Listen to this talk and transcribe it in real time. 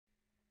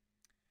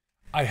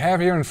I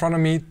have here in front of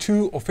me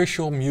two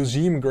official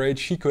museum-grade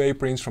giclee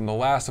prints from The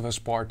Last of Us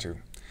Part 2.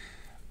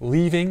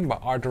 Leaving by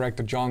art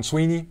director John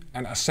Sweeney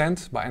and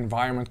Ascent by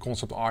environment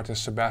concept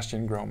artist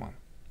Sebastian Gromann.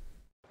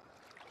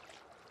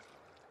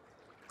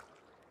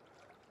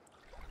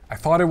 I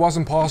thought it was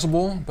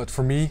impossible, but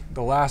for me,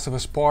 The Last of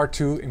Us Part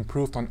 2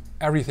 improved on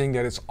everything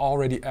that its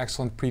already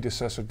excellent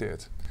predecessor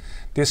did.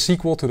 This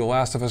sequel to The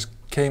Last of Us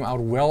came out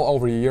well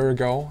over a year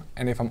ago,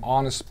 and if I'm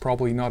honest,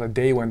 probably not a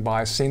day went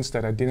by since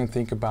that I didn't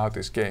think about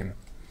this game.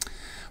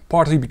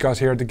 Partly because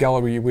here at the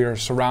gallery we are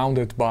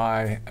surrounded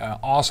by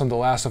awesome The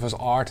Last of Us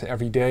art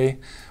every day,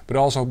 but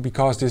also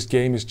because this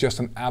game is just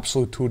an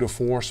absolute tour de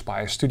force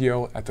by a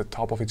studio at the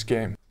top of its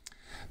game.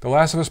 The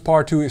Last of Us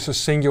Part 2 is a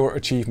singular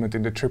achievement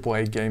in the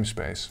AAA game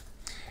space.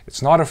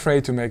 It's not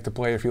afraid to make the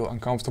player feel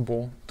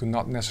uncomfortable, to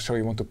not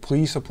necessarily want to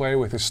please the player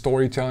with its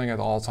storytelling at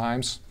all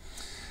times.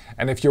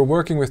 And if you're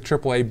working with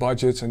AAA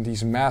budgets and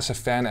these massive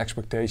fan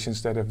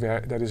expectations, that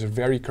is a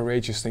very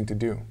courageous thing to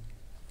do.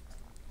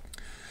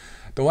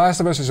 The Last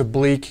of Us is a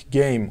bleak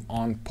game,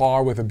 on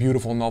par with a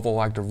beautiful novel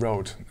like The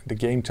Road. The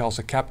game tells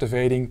a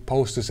captivating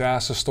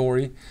post-disaster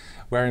story,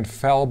 wherein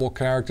fallible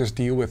characters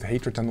deal with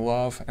hatred and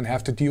love and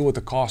have to deal with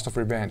the cost of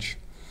revenge.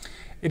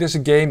 It is a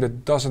game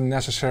that doesn't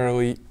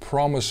necessarily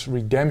promise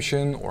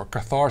redemption or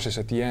catharsis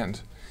at the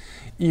end,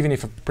 even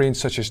if a print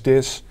such as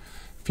this,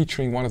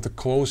 featuring one of the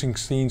closing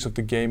scenes of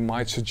the game,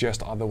 might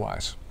suggest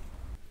otherwise.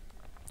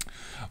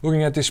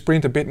 Looking at this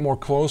print a bit more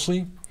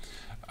closely,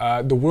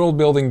 the world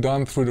building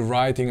done through the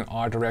writing and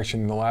art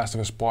direction in The Last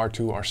of Us Part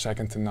 2 are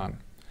second to none.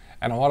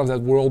 And a lot of that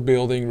world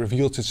building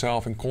reveals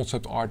itself in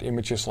concept art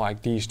images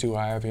like these two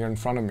I have here in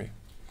front of me,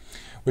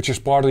 which is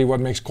partly what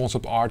makes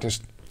concept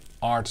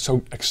art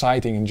so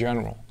exciting in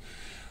general.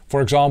 For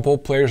example,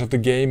 players of the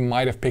game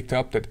might have picked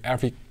up that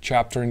every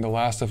chapter in The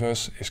Last of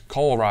Us is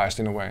colorized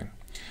in a way.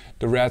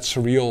 The red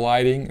surreal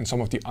lighting in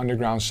some of the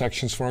underground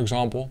sections, for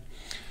example,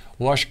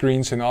 lush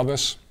greens in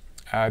others.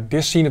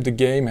 This scene of the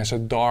game has a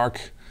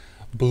dark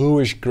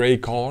bluish grey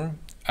color,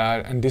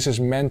 and this is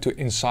meant to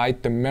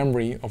incite the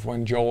memory of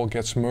when Joel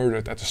gets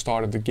murdered at the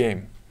start of the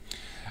game.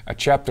 A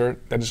chapter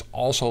that is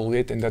also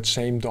lit in that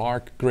same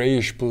dark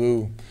greyish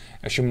blue,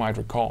 as you might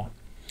recall.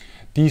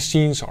 These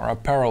scenes are a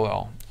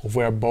parallel of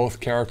where both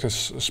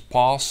characters'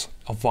 paths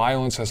of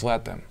violence has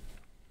led them.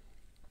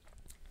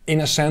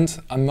 In Ascent,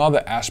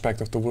 another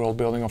aspect of the world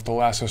building of The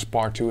Last of Us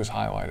Part 2 is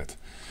highlighted.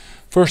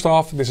 First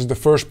off, this is the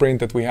first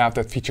print that we have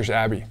that features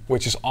Abby,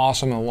 which is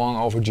awesome and long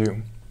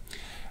overdue.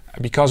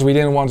 Because we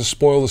didn't want to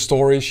spoil the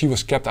story, she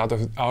was kept out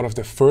of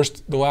the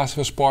first The Last of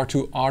Us Part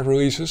 2 art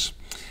releases,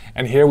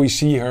 and here we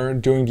see her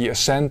doing the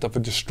ascent of a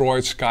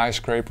destroyed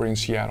skyscraper in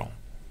Seattle.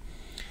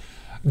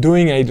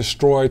 Doing a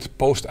destroyed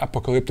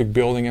post-apocalyptic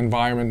building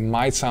environment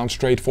might sound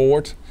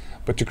straightforward,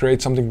 but to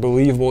create something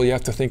believable you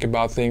have to think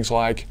about things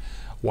like,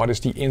 what is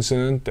the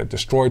incident that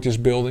destroyed this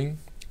building?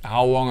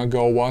 How long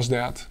ago was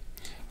that?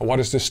 What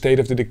is the state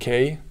of the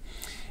decay?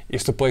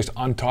 Is the place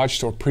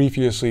untouched or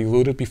previously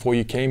looted before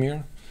you came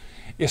here?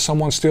 Is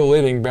someone still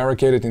living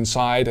barricaded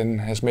inside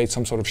and has made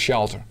some sort of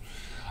shelter?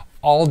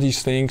 All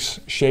these things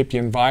shape the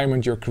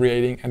environment you're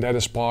creating, and that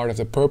is part of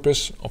the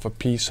purpose of a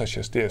piece such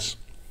as this.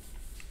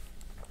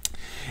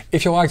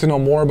 If you'd like to know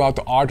more about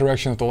the art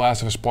direction of The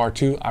Last of Us Part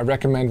 2, I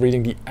recommend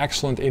reading the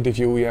excellent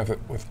interview we have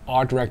with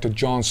art director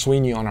John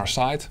Sweeney on our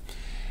site.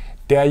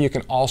 There you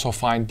can also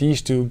find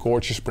these two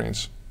gorgeous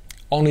prints.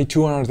 Only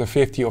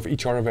 250 of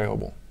each are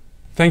available.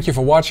 Thank you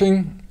for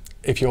watching.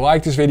 If you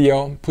like this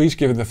video, please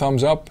give it a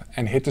thumbs up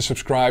and hit the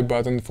subscribe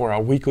button for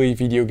our weekly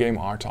video game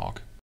art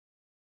talk.